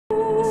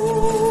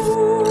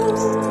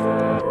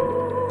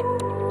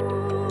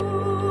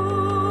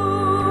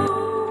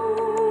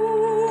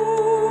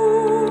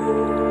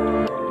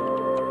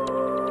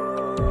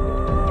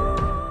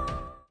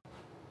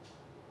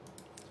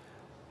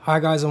Hi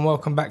guys, and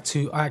welcome back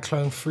to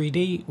Iclone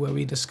 3D, where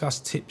we discuss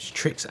tips,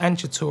 tricks and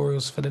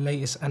tutorials for the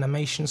latest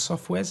animation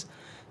softwares.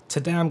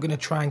 Today I'm going to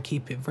try and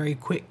keep it very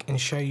quick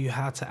and show you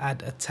how to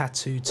add a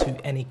tattoo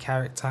to any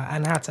character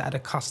and how to add a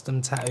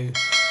custom tattoo.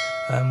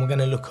 We're going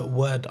to look at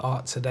word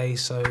art today,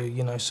 so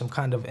you know,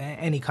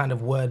 any kind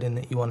of wording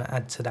that you want to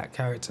add to that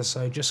character.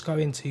 So just go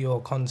into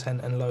your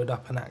content and load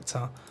up an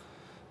actor.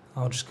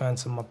 I'll just go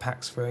into my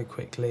packs very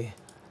quickly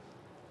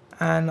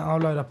and I'll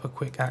load up a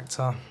quick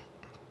actor.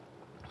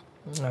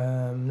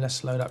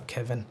 Let's load up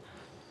Kevin,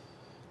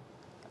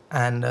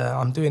 and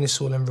I'm doing this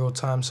all in real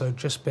time, so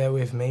just bear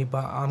with me,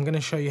 but I'm going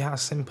to show you how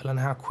simple and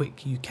how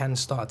quick you can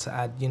start to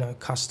add, you know,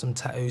 custom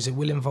tattoos. It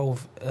will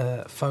involve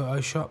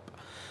Photoshop,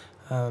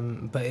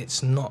 but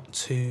it's not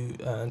too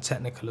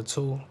technical at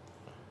all.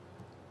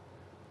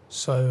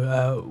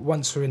 So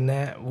once we're in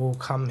there, we'll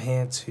come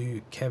here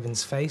to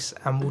Kevin's face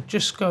and we'll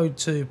just go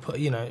to put,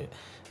 you know,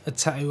 a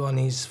tattoo on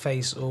his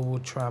face, or we'll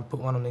try and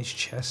put one on his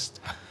chest.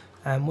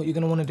 And what you're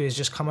going to want to do is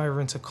just come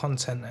over into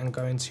content and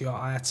go into your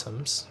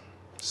items.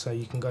 So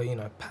you can go, you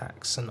know,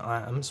 packs and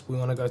items. We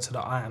want to go to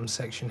the item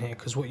section here,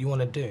 because what you want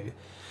to do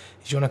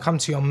is you want to come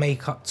to your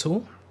makeup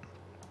tool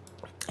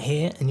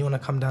here and you want to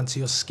come down to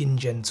your skin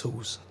gen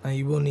tools. Now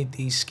you will need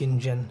the skin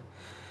gen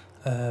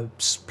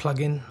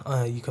plugin.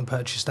 You can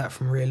purchase that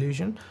from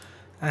Reallusion.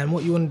 And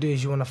what you want to do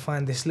is you want to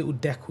find this little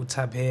decal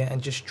tab here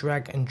and just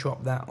drag and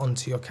drop that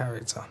onto your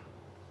character.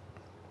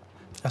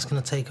 That's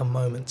going to take a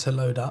moment to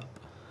load up.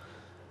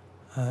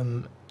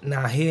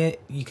 Now here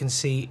you can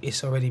see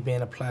it's already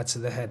being applied to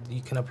the head.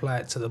 You can apply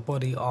it to the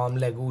body, arm,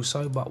 leg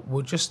also, but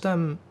we'll just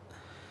we'll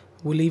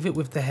leave it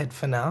with the head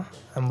for now,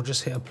 and we'll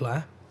just hit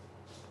apply.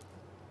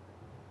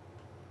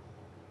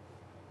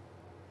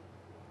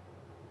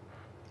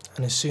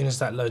 And as soon as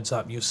that loads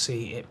up, you'll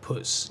see it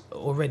puts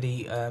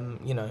already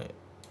you know,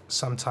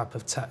 some type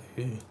of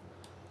tattoo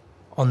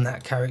on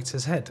that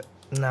character's head.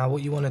 Now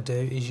what you want to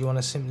do is you want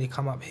to simply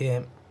come up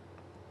here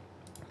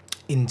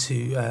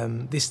into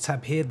this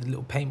tab here, the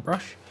little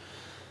paintbrush,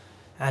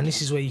 and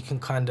this is where you can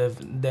kind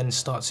of then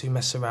start to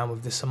mess around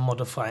with this and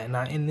modify it.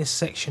 Now in this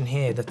section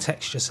here, the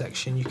texture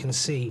section, you can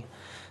see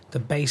the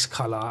base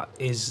color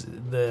is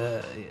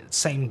the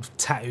same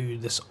tattoo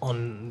that's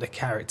on the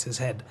character's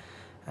head,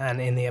 and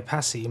in the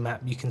opacity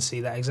map you can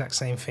see that exact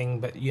same thing,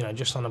 but you know,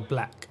 just on a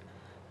black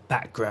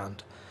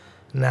background.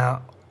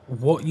 Now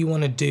what you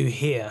want to do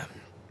here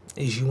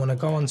is you want to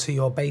go onto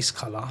your base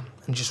color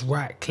and just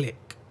right click.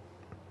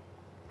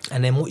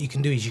 And then what you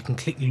can do is you can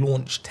click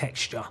launch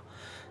texture.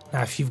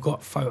 Now if you've got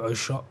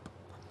Photoshop,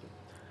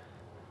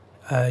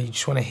 you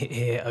just want to hit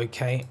here,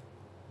 OK.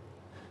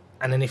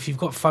 And then if you've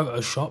got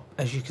Photoshop,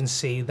 as you can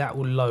see, that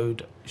will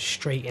load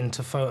straight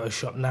into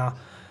Photoshop. Now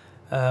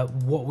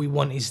what we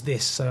want is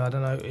this. So I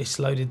don't know, it's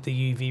loaded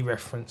the UV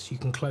reference. You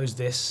can close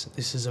this.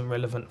 This isn't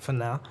relevant for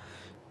now.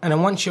 And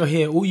then once you're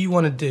here, all you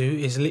want to do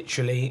is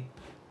literally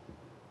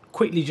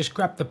quickly just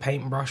grab the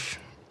paintbrush,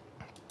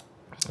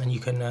 and you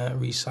can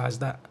resize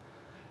that.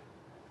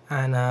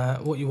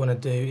 And what you want to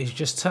do is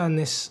just turn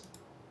this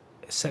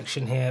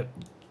section here,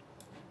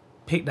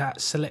 pick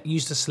that,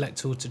 use the select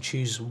tool to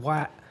choose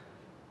white,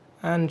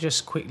 and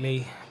just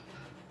quickly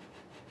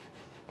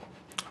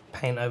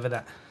paint over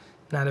that.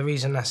 Now the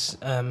reason that's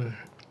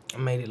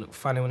made it look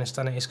funny when it's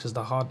done it is because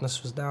the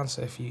hardness was down.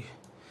 So if you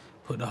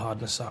put the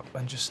hardness up,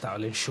 and just that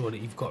will ensure that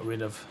you've got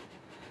rid of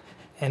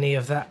any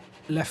of that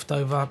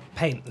leftover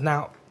paint.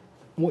 Now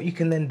what you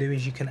can then do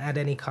is you can add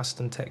any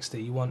custom text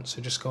that you want.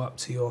 So just go up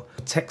to your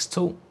text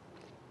tool,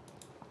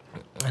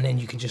 and then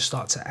you can just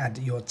start to add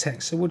your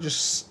text. So we'll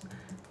just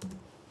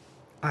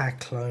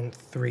Iclone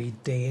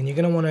 3D, and you're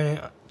going to want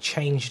to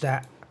change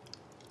that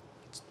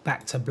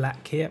back to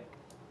black here,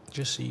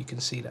 just so you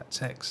can see that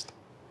text.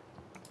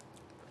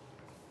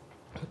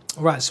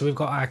 Right, so we've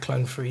got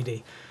Iclone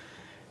 3D.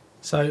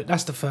 So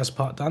that's the first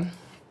part done.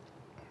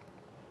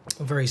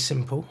 Very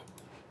simple,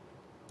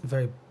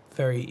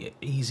 very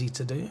easy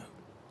to do.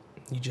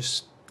 You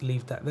just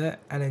leave that there,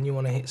 and then you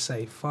want to hit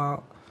save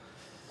file.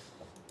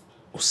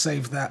 We'll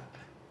save that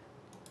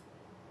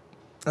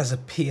as a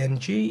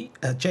PNG,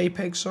 a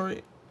JPEG,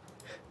 sorry,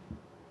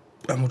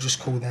 and we'll just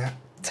call that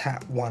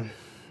tat1.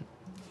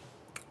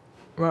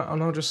 Right,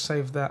 and I'll just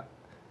save that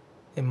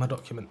in my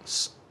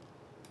documents.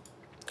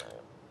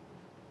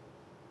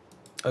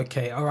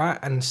 Okay, all right,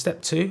 and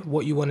step 2,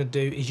 what you want to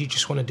do is you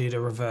just want to do the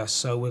reverse.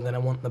 So we're going to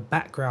want the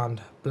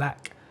background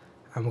black,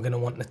 and we're going to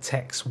want the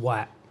text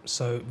white.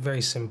 So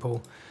very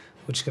simple.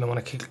 We're just going to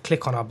want to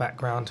click on our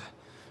background,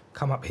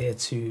 come up here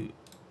to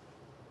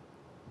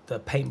the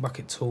paint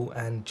bucket tool,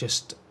 and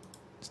just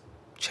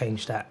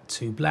change that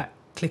to black.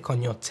 Click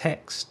on your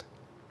text.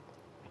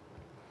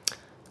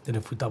 Then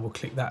if we double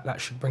click that, that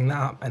should bring that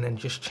up, and then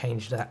just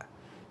change that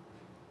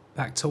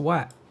back to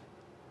white.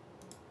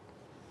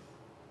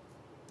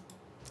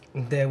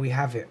 And there we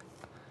have it.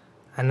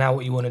 And now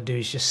what you want to do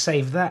is just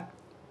save that.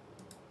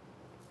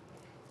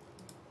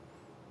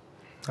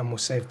 And we'll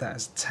save that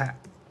as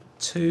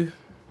tat2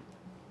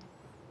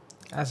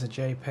 as a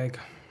JPEG.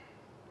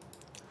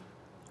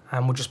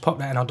 And we'll just pop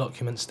that in our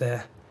documents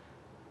there.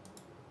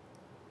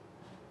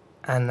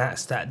 And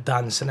that's that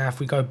done. So now if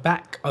we go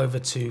back over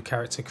to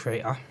character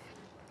creator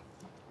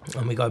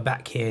and we go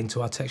back here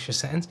into our texture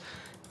settings,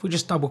 if we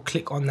just double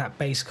click on that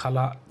base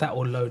color, that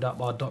will load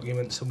up our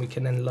documents and we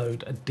can then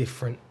load a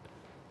different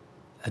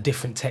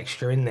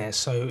texture in there.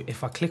 So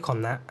if I click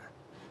on that,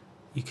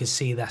 you can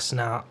see that's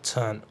now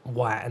turned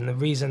white. And the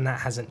reason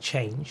that hasn't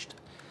changed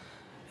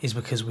is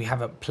because we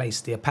haven't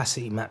placed the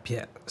opacity map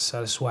yet.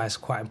 So that's why it's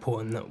quite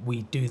important that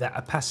we do that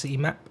opacity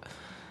map.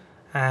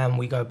 And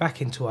we go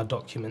back into our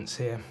documents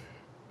here.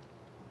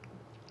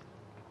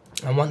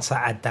 And once I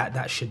add that,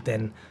 that should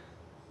then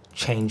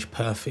change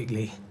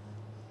perfectly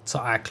to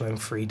Iclone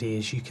 3D,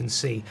 as you can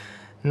see.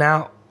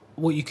 Now,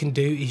 what you can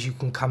do is you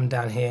can come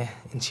down here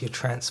into your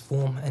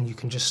transform and you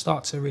can just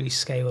start to really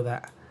scale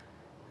that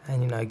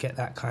and, you know, get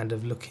that kind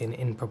of looking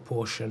in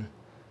proportion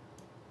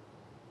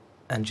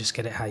and just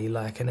get it how you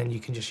like. And then you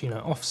can just, you know,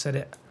 offset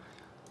it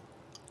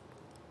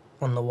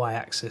on the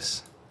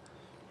y-axis.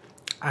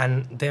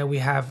 And there we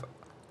have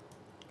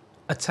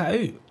a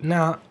tattoo.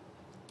 Now,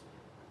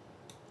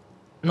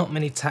 not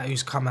many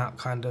tattoos come out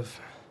kind of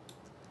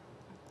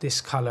this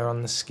color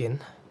on the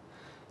skin,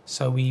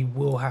 so we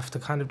will have to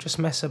kind of just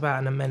mess about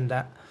and amend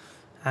that.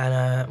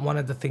 And one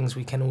of the things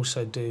we can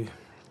also do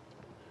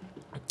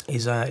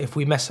is if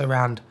we mess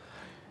around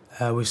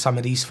with some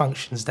of these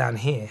functions down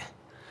here,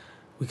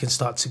 we can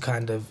start to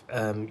kind of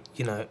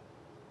you know,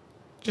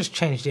 just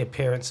change the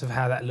appearance of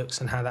how that looks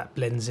and how that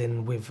blends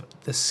in with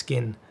the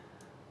skin.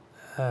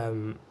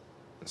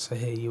 So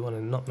here you want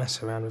to not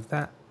mess around with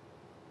that.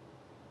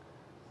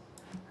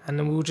 And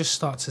then we'll just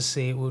start to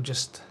see, we'll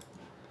just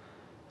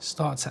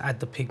start to add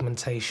the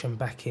pigmentation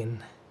back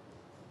in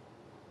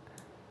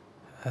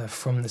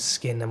from the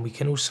skin. And we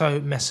can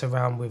also mess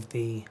around with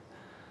the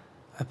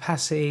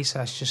opacity,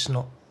 so it's just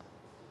not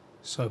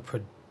so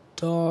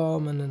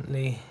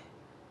predominantly.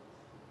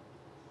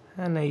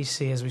 And there you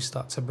see, as we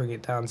start to bring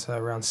it down to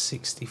around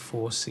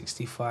 64,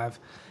 65,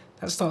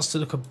 that starts to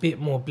look a bit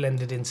more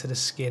blended into the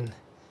skin,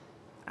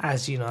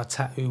 as, you know, a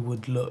tattoo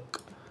would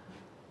look.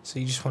 So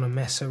you just want to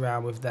mess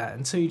around with that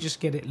until you just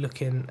get it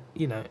looking,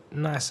 you know,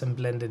 nice and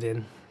blended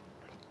in.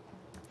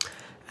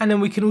 And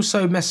then we can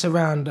also mess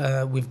around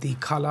with the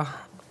color.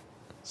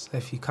 So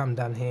if you come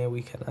down here,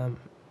 we can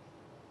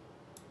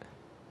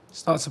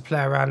start to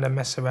play around and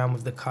mess around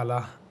with the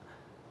color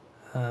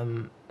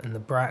and the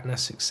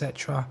brightness,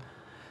 etc.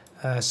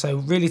 So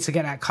really, to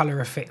get that color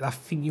effect, I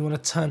think you want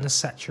to turn the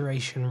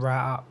saturation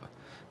right up,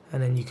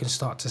 and then you can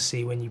start to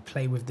see when you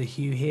play with the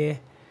hue here,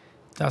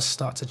 does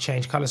start to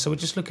change color. So we're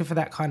just looking for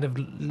that kind of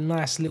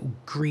nice little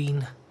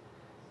green,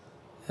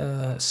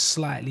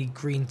 slightly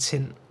green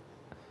tint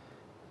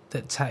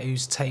that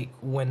tattoos take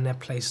when they're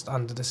placed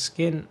under the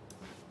skin.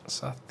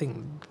 So I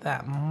think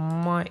that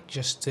might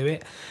just do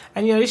it.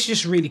 And, you know, it's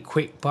just really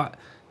quick, but,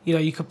 you know,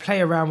 you could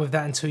play around with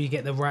that until you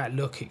get the right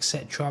look,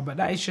 etc. But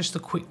that is just a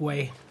quick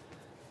way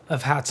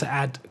of how to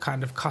add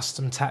kind of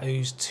custom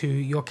tattoos to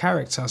your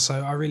character.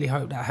 So I really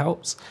hope that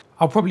helps.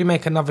 I'll probably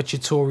make another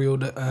tutorial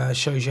that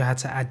shows you how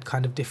to add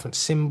kind of different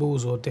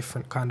symbols or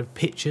different kind of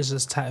pictures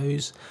as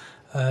tattoos.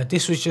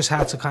 This was just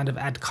how to kind of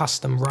add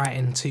custom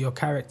writing to your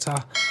character,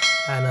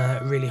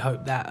 and really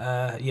hope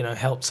that you know,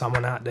 helped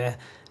someone out there,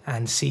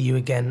 and see you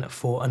again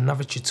for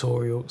another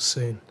tutorial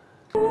soon.